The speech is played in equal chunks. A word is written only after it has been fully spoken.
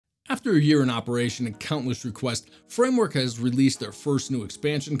After a year in operation and countless requests, Framework has released their first new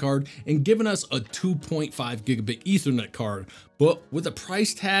expansion card and given us a 2.5 gigabit Ethernet card. But with a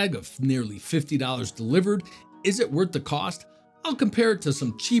price tag of nearly $50 delivered, is it worth the cost? I'll compare it to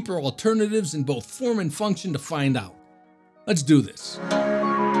some cheaper alternatives in both form and function to find out. Let's do this.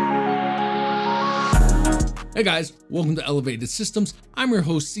 Hey guys, welcome to Elevated Systems. I'm your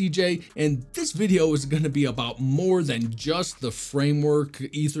host CJ, and this video is going to be about more than just the Framework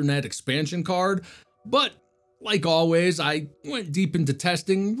Ethernet expansion card. But like always, I went deep into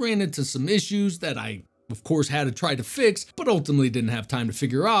testing, ran into some issues that I of course had to try to fix, but ultimately didn't have time to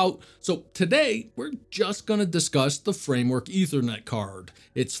figure out. So today we're just going to discuss the Framework Ethernet card,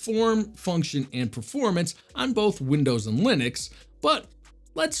 its form, function, and performance on both Windows and Linux. But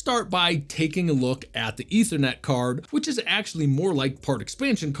let's start by taking a look at the Ethernet card, which is actually more like part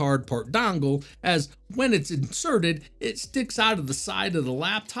expansion card, part dongle, as when it's inserted, it sticks out of the side of the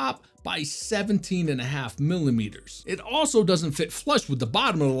laptop by 17.5 millimeters. It also doesn't fit flush with the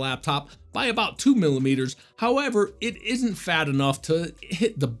bottom of the laptop by about 2 millimeters. However, it isn't fat enough to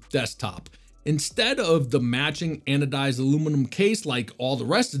hit the desktop. Instead of the matching anodized aluminum case like all the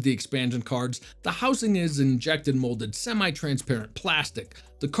rest of the expansion cards, the housing is injected molded semi-transparent plastic.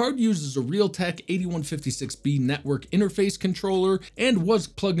 The card uses a Realtek 8156B network interface controller and was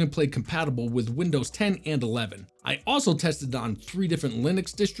plug-and-play compatible with Windows 10 and 11. I also tested on 3 different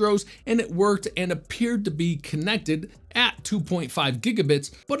Linux distros and it worked and appeared to be connected at 2.5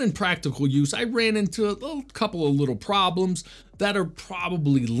 gigabits, but in practical use I ran into a couple of little problems that are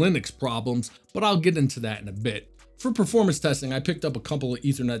probably Linux problems, but I'll get into that in a bit. For performance testing, I picked up a couple of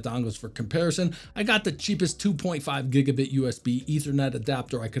Ethernet dongles for comparison. I got the cheapest 2.5 gigabit USB Ethernet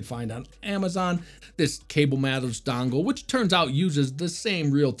adapter I could find on Amazon. This Cable Matters dongle, which turns out uses the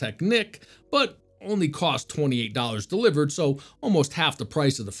same Realtek NIC, but only cost $28 delivered, so almost half the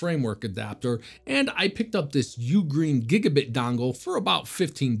price of the Framework adapter. And I picked up this Ugreen gigabit dongle for about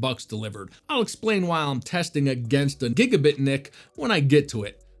 15 bucks delivered. I'll explain why I'm testing against a gigabit NIC when I get to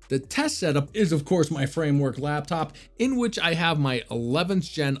it. The test setup is of course my Framework laptop, in which I have my 11th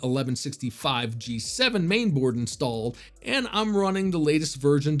gen 1165 G7 mainboard installed, and I'm running the latest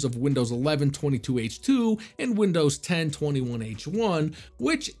versions of Windows 11 22H2 and Windows 10 21H1,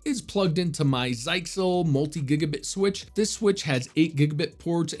 which is plugged into my Zyxel multi-gigabit switch. This switch has 8 gigabit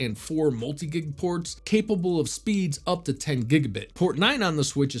ports and 4 multi-gig ports capable of speeds up to 10 gigabit. Port 9 on the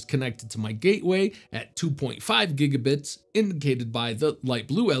switch is connected to my gateway at 2.5 gigabits, indicated by the light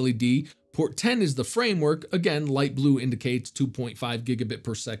blue LED. Port 10 is the Framework, again light blue indicates 2.5 gigabit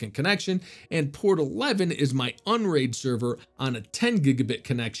per second connection, and port 11 is my Unraid server on a 10 gigabit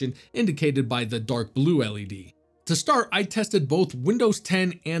connection, indicated by the dark blue LED. To start, I tested both Windows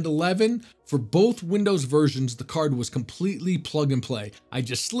 10 and 11. For both Windows versions, the card was completely plug and play. I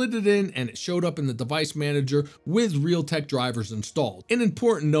just slid it in and it showed up in the device manager with Realtek drivers installed. An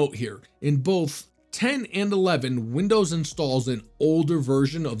important note here, in both 10 and 11, Windows installs an older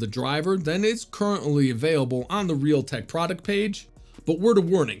version of the driver than is currently available on the Realtek product page. But word of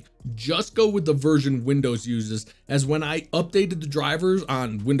warning, just go with the version Windows uses, as when I updated the drivers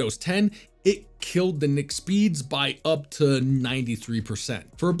on Windows 10, it killed the NIC speeds by up to 93%.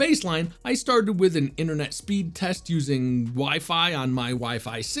 For a baseline, I started with an internet speed test using Wi-Fi on my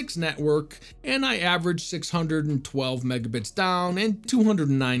Wi-Fi 6 network, and I averaged 612 megabits down and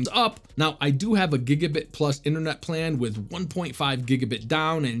 209 up. Now, I do have a gigabit plus internet plan with 1.5 gigabit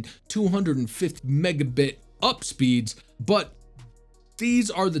down and 250 megabit up speeds, but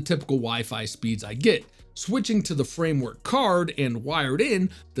these are the typical Wi-Fi speeds I get. Switching to the Framework card and wired in,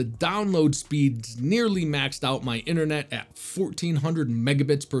 the download speeds nearly maxed out my internet at 1400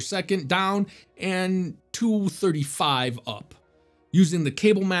 megabits per second down and 235 up. Using the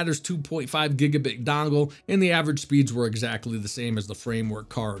Cable Matters 2.5 gigabit dongle, and the average speeds were exactly the same as the Framework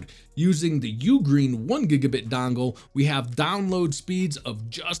card. Using the Ugreen 1 gigabit dongle, we have download speeds of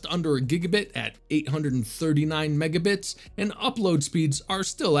just under a gigabit at 839 megabits, and upload speeds are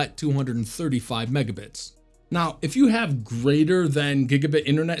still at 235 megabits. Now, if you have greater than gigabit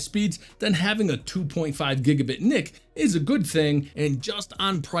internet speeds, then having a 2.5 gigabit NIC is a good thing, and just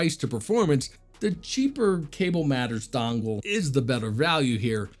on price to performance, the cheaper Cable Matters dongle is the better value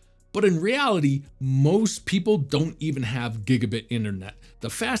here. But in reality, most people don't even have gigabit internet. The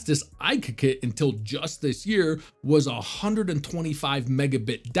fastest I could get until just this year was 125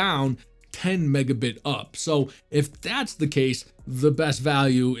 megabit down, 10 megabit up. So if that's the case, the best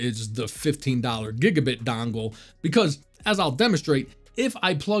value is the $15 gigabit dongle, because as I'll demonstrate, if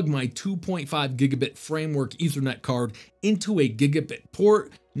I plug my 2.5 gigabit Framework Ethernet card into a gigabit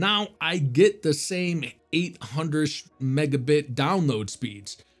port, now I get the same 800 megabit download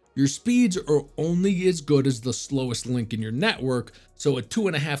speeds. Your speeds are only as good as the slowest link in your network, so a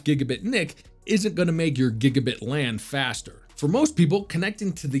 2.5 gigabit NIC isn't going to make your gigabit LAN faster. For most people,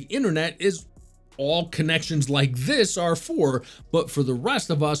 connecting to the internet is all connections like this are for, but for the rest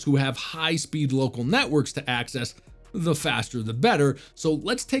of us who have high-speed local networks to access, the faster the better. So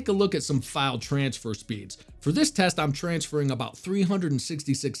let's take a look at some file transfer speeds. For this test, I'm transferring about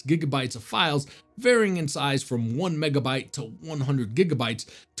 366 gigabytes of files, varying in size from 1 megabyte to 100 gigabytes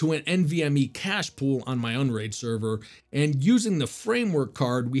to an NVMe cache pool on my Unraid server. And using the framework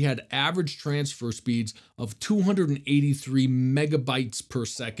card, we had average transfer speeds of 283 megabytes per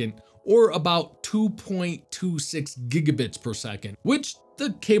second, or about 2.26 gigabits per second, which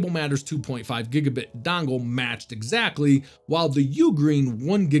the Cable Matters 2.5 gigabit dongle matched exactly, while the Ugreen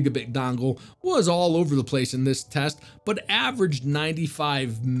 1 gigabit dongle was all over the place in this test, but averaged 95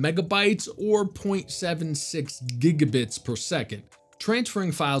 megabytes or 0.76 gigabits per second.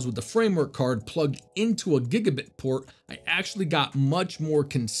 Transferring files with the framework card plugged into a gigabit port, I actually got much more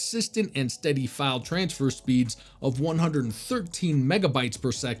consistent and steady file transfer speeds of 113 megabytes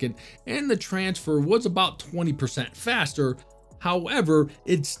per second, and the transfer was about 20% faster. However,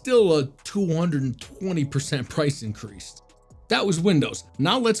 it's still a 220% price increase. That was Windows.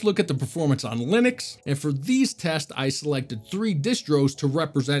 Now let's look at the performance on Linux. And for these tests, I selected 3 distros to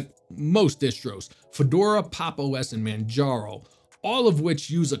represent most distros: Fedora, Pop! OS, and Manjaro, all of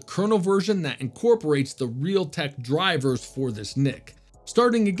which use a kernel version that incorporates the Realtek drivers for this NIC.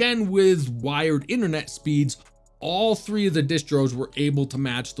 Starting again with wired internet speeds, all 3 of the distros were able to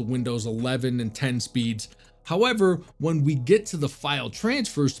match the Windows 11 and 10 speeds. However, when we get to the file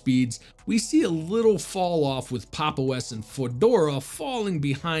transfer speeds, we see a little fall off, with Pop! OS and Fedora falling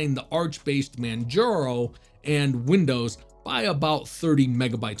behind the Arch-based Manjaro and Windows by about 30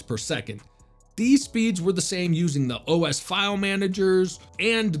 megabytes per second. These speeds were the same using the OS file managers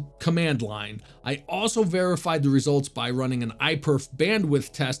and command line. I also verified the results by running an iPerf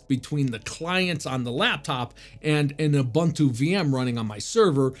bandwidth test between the clients on the laptop and an Ubuntu VM running on my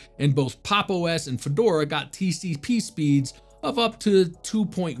server, and both Pop! OS and Fedora got TCP speeds of up to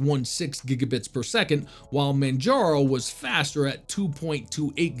 2.16 gigabits per second, while Manjaro was faster at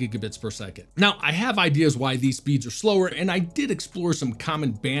 2.28 gigabits per second. Now, I have ideas why these speeds are slower, and I did explore some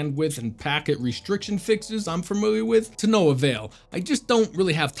common bandwidth and packet restriction fixes I'm familiar with, to no avail. I just don't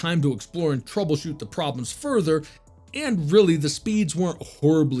really have time to explore and troubleshoot the problems further, and really the speeds weren't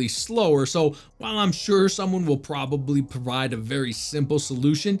horribly slower, so while I'm sure someone will probably provide a very simple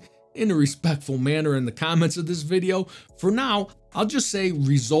solution in a respectful manner in the comments of this video, for now, I'll just say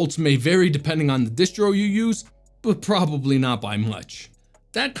results may vary depending on the distro you use, but probably not by much.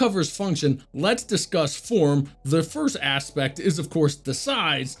 That covers function. Let's discuss form. The first aspect is, of course, the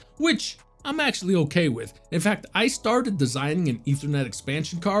size, which I'm actually okay with. In fact, I started designing an Ethernet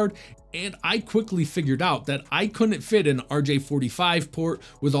expansion card, and I quickly figured out that I couldn't fit an RJ45 port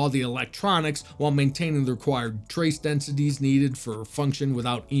with all the electronics while maintaining the required trace densities needed for function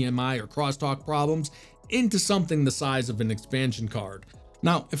without EMI or crosstalk problems into something the size of an expansion card.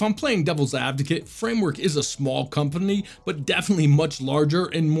 Now, if I'm playing devil's advocate, Framework is a small company, but definitely much larger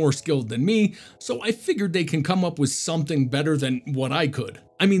and more skilled than me, so I figured they can come up with something better than what I could.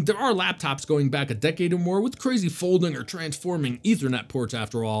 I mean, there are laptops going back a decade or more with crazy folding or transforming Ethernet ports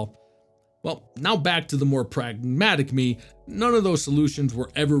after all. Well, now back to the more pragmatic me. None of those solutions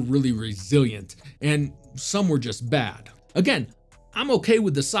were ever really resilient, and some were just bad. Again, I'm okay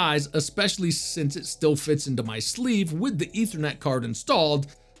with the size, especially since it still fits into my sleeve with the Ethernet card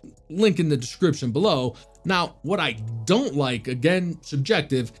installed, link in the description below. Now, what I don't like, again,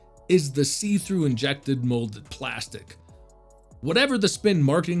 subjective, is the see-through injected molded plastic. Whatever the spin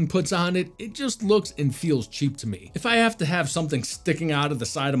marketing puts on it, it just looks and feels cheap to me. If I have to have something sticking out of the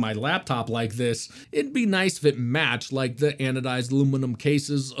side of my laptop like this, it'd be nice if it matched like the anodized aluminum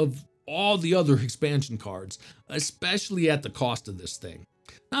cases of all the other expansion cards, especially at the cost of this thing.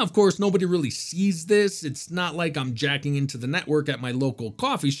 Now, of course, nobody really sees this. It's not like I'm jacking into the network at my local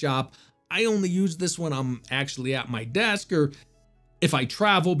coffee shop. I only use this when I'm actually at my desk or if I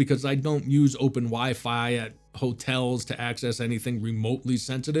travel, because I don't use open Wi-Fi at hotels to access anything remotely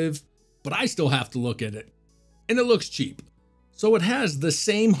sensitive, but I still have to look at it. And it looks cheap. So it has the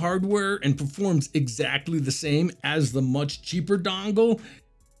same hardware and performs exactly the same as the much cheaper dongle.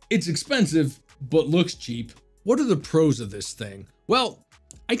 It's expensive, but looks cheap. What are the pros of this thing? Well,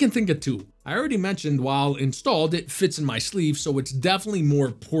 I can think of 2. I already mentioned while installed, it fits in my sleeve, so it's definitely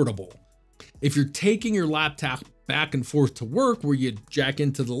more portable. If you're taking your laptop back and forth to work where you jack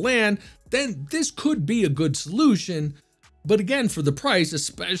into the LAN, then this could be a good solution. But again, for the price,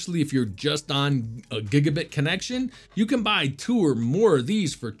 especially if you're just on a gigabit connection, you can buy 2 or more of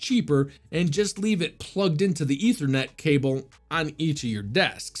these for cheaper and just leave it plugged into the Ethernet cable on each of your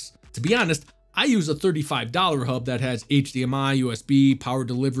desks. To be honest, I use a $35 hub that has HDMI, USB, power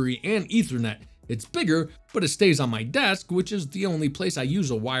delivery, and Ethernet. It's bigger, but it stays on my desk, which is the only place I use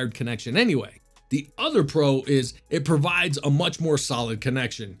a wired connection anyway. The other pro is it provides a much more solid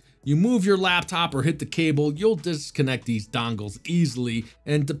connection. You move your laptop or hit the cable, you'll disconnect these dongles easily,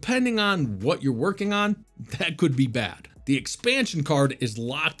 and depending on what you're working on, that could be bad. The expansion card is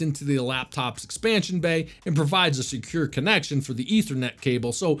locked into the laptop's expansion bay and provides a secure connection for the Ethernet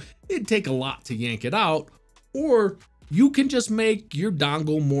cable, so it'd take a lot to yank it out, or you can just make your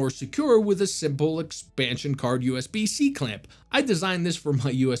dongle more secure with a simple expansion card USB-C clamp. I designed this for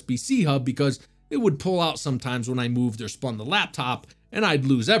my USB-C hub because it would pull out sometimes when I moved or spun the laptop, and I'd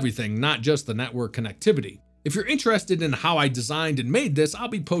lose everything, not just the network connectivity. If you're interested in how I designed and made this, I'll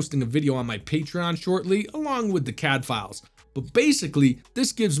be posting a video on my Patreon shortly, along with the CAD files. But basically,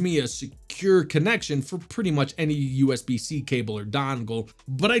 this gives me a secure connection for pretty much any USB-C cable or dongle,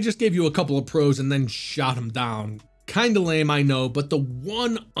 but I just gave you a couple of pros and then shot them down. Kinda lame, I know, but the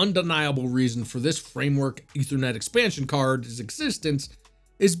one undeniable reason for this Framework Ethernet expansion card's existence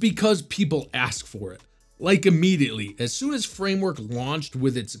is because people ask for it. Like immediately, as soon as Framework launched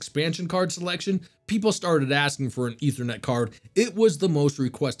with its expansion card selection, people started asking for an Ethernet card. It was the most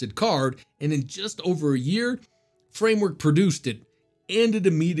requested card, and in just over a year, Framework produced it, and it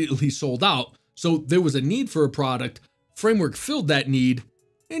immediately sold out. So there was a need for a product, Framework filled that need,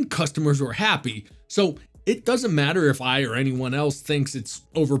 and customers were happy. So it doesn't matter if I or anyone else thinks it's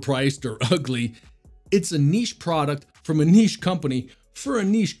overpriced or ugly. It's a niche product from a niche company for a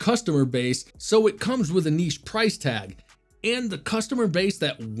niche customer base, so it comes with a niche price tag. And the customer base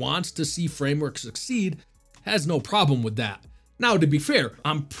that wants to see Framework succeed has no problem with that. Now, to be fair,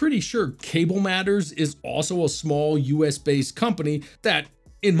 I'm pretty sure Cable Matters is also a small US-based company that,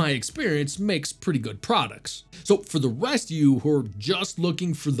 in my experience, makes pretty good products. So for the rest of you who are just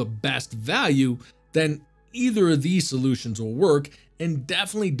looking for the best value, then either of these solutions will work, and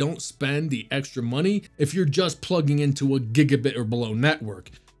definitely don't spend the extra money if you're just plugging into a gigabit or below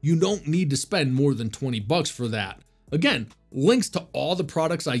network. You don't need to spend more than 20 bucks for that. Again, links to all the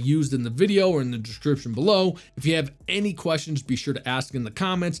products I used in the video are in the description below. If you have any questions, be sure to ask in the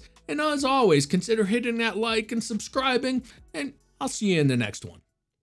comments. And as always, consider hitting that like and subscribing, and I'll see you in the next one.